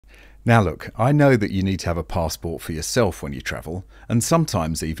Now look, I know that you need to have a passport for yourself when you travel, and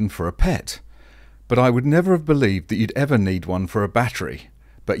sometimes even for a pet. But I would never have believed that you'd ever need one for a battery.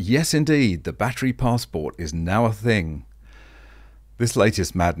 But yes indeed, the battery passport is now a thing. This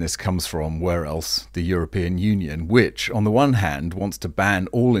latest madness comes from, where else, the European Union, which, on the one hand, wants to ban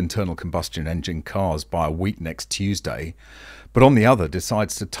all internal combustion engine cars by a week next Tuesday, but on the other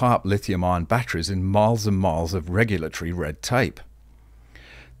decides to tie up lithium-ion batteries in miles and miles of regulatory red tape.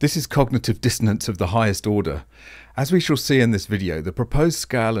 This is cognitive dissonance of the highest order. As we shall see in this video, the proposed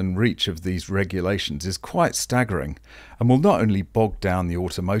scale and reach of these regulations is quite staggering and will not only bog down the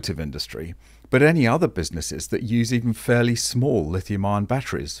automotive industry, but any other businesses that use even fairly small lithium-ion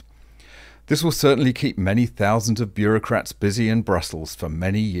batteries. This will certainly keep many thousands of bureaucrats busy in Brussels for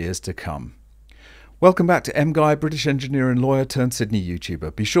many years to come. Welcome back to MGUY, British engineer and lawyer turned Sydney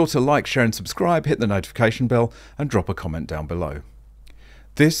YouTuber. Be sure to like, share and subscribe, hit the notification bell and drop a comment down below.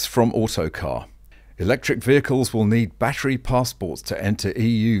 This from Autocar. Electric vehicles will need battery passports to enter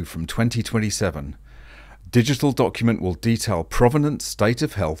EU from 2027. Digital document will detail provenance, state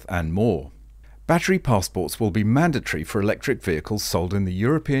of health and more. Battery passports will be mandatory for electric vehicles sold in the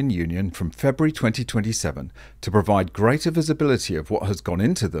European Union from February 2027 to provide greater visibility of what has gone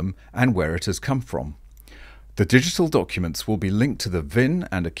into them and where it has come from. The digital documents will be linked to the VIN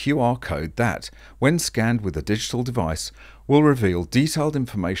and a QR code that, when scanned with a digital device, will reveal detailed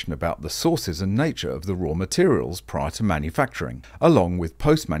information about the sources and nature of the raw materials prior to manufacturing, along with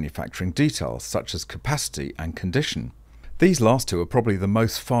post-manufacturing details such as capacity and condition. These last two are probably the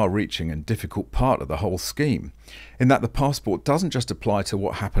most far-reaching and difficult part of the whole scheme, in that the passport doesn't just apply to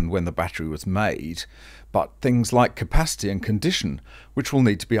what happened when the battery was made, but things like capacity and condition, which will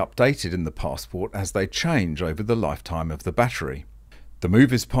need to be updated in the passport as they change over the lifetime of the battery. The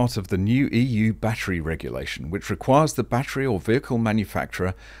move is part of the new EU battery regulation, which requires the battery or vehicle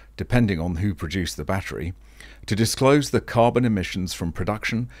manufacturer, depending on who produced the battery, to disclose the carbon emissions from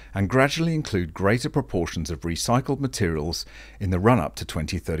production and gradually include greater proportions of recycled materials in the run-up to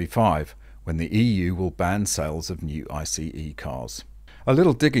 2035, when the EU will ban sales of new ICE cars. A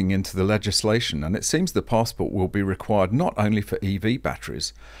little digging into the legislation, and it seems the passport will be required not only for EV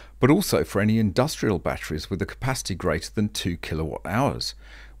batteries, but also for any industrial batteries with a capacity greater than 2 kilowatt-hours,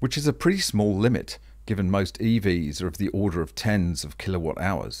 which is a pretty small limit, given most EVs are of the order of tens of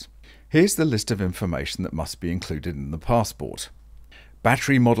kilowatt-hours. Here's the list of information that must be included in the passport.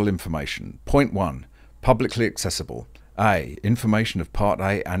 Battery model information. Point 1. Publicly accessible. A. Information of Part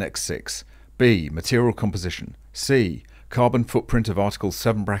A, Annex 6. B. Material composition. C. Carbon footprint of Articles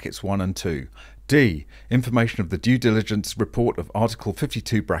 7 brackets 1 and 2. D. Information of the due diligence report of Article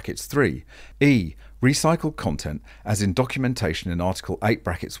 52 brackets 3. E. Recycled content as in documentation in Article 8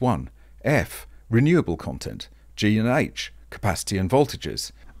 brackets 1. F. Renewable content. G and H. Capacity and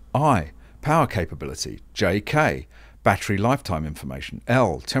voltages. I. Power capability. J. K. Battery lifetime information.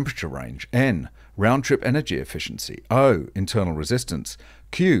 L. Temperature range. N. Round-trip energy efficiency. O. Internal resistance.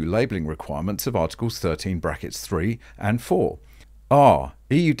 Q. Labelling requirements of Articles 13 brackets 3 and 4. R.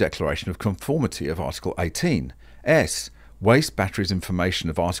 EU Declaration of Conformity of Article 18. S. Waste batteries information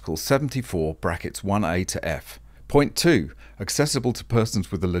of Article 74 brackets 1A to F. Point 2. Accessible to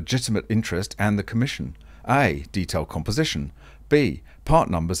persons with a legitimate interest and the Commission. A. Detailed composition. B. Part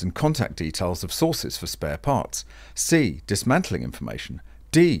numbers and contact details of sources for spare parts. C. Dismantling information.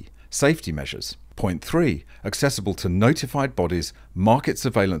 D. Safety measures. Point 3. Accessible to notified bodies, market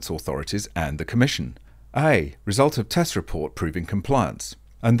surveillance authorities and the Commission. A. Result of test report proving compliance.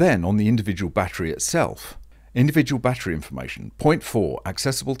 And then on the individual battery itself. Individual battery information. Point 4.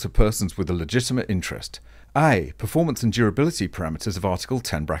 Accessible to persons with a legitimate interest. A. Performance and durability parameters of Article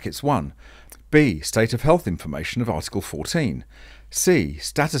 10 brackets 1. B. State of health information of Article 14. C.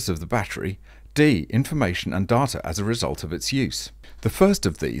 Status of the battery. D. Information and data as a result of its use. The first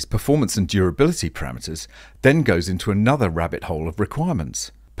of these, performance and durability parameters, then goes into another rabbit hole of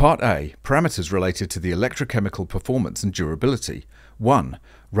requirements. Part A. Parameters related to the electrochemical performance and durability. 1.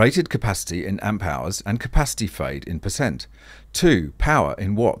 Rated capacity in amp hours and capacity fade in percent. 2. Power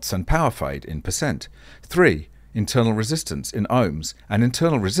in watts and power fade in percent. 3. Internal resistance in ohms and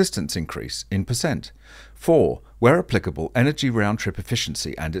internal resistance increase in percent. 4. Where applicable, energy round-trip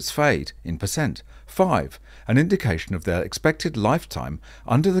efficiency and its fade in percent. 5. An indication of their expected lifetime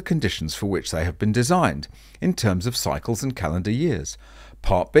under the conditions for which they have been designed, in terms of cycles and calendar years.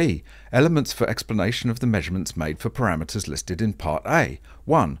 Part B. Elements for explanation of the measurements made for parameters listed in Part A.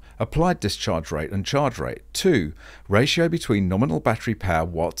 1. Applied discharge rate and charge rate. 2. Ratio between nominal battery power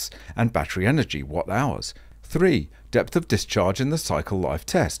watts and battery energy watt hours. 3. Depth of discharge in the cycle life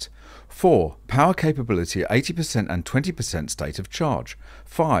test. 4. Power capability at 80% and 20% state of charge.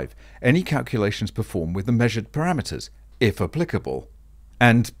 5. Any calculations performed with the measured parameters, if applicable.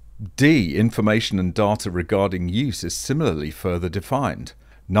 And D. Information and data regarding use is similarly further defined.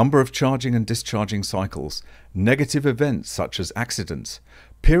 Number of charging and discharging cycles, negative events such as accidents,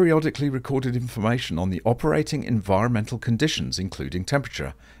 periodically recorded information on the operating environmental conditions including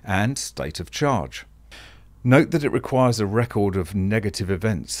temperature and state of charge. Note that it requires a record of negative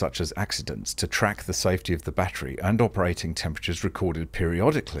events such as accidents to track the safety of the battery, and operating temperatures recorded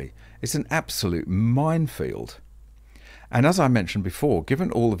periodically is an absolute minefield. And as I mentioned before,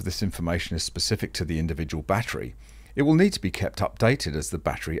 given all of this information is specific to the individual battery, it will need to be kept updated as the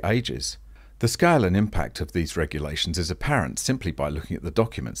battery ages. The scale and impact of these regulations is apparent simply by looking at the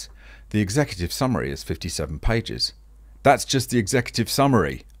documents. The executive summary is 57 pages. That's just the executive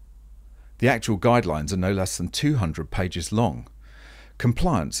summary. The actual guidelines are no less than 200 pages long.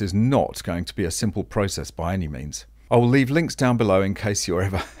 Compliance is not going to be a simple process by any means. I will leave links down below in case you're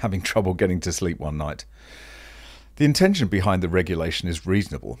ever having trouble getting to sleep one night. The intention behind the regulation is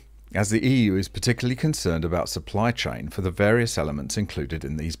reasonable, as the EU is particularly concerned about supply chain for the various elements included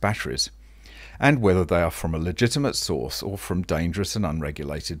in these batteries, and whether they are from a legitimate source or from dangerous and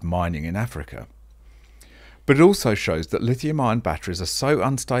unregulated mining in Africa. But it also shows that lithium-ion batteries are so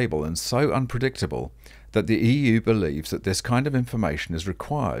unstable and so unpredictable that the EU believes that this kind of information is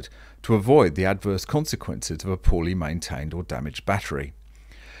required to avoid the adverse consequences of a poorly maintained or damaged battery.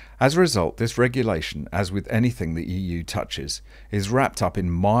 As a result, this regulation, as with anything the EU touches, is wrapped up in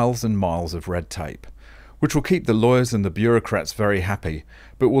miles and miles of red tape, which will keep the lawyers and the bureaucrats very happy,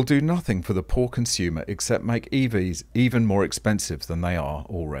 but will do nothing for the poor consumer except make EVs even more expensive than they are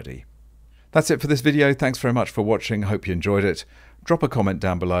already. That's it for this video. Thanks very much for watching. Hope you enjoyed it. Drop a comment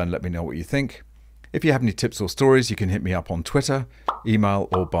down below and let me know what you think. If you have any tips or stories, you can hit me up on Twitter, email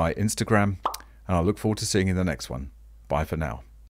or by Instagram, and I look forward to seeing you in the next one. Bye for now.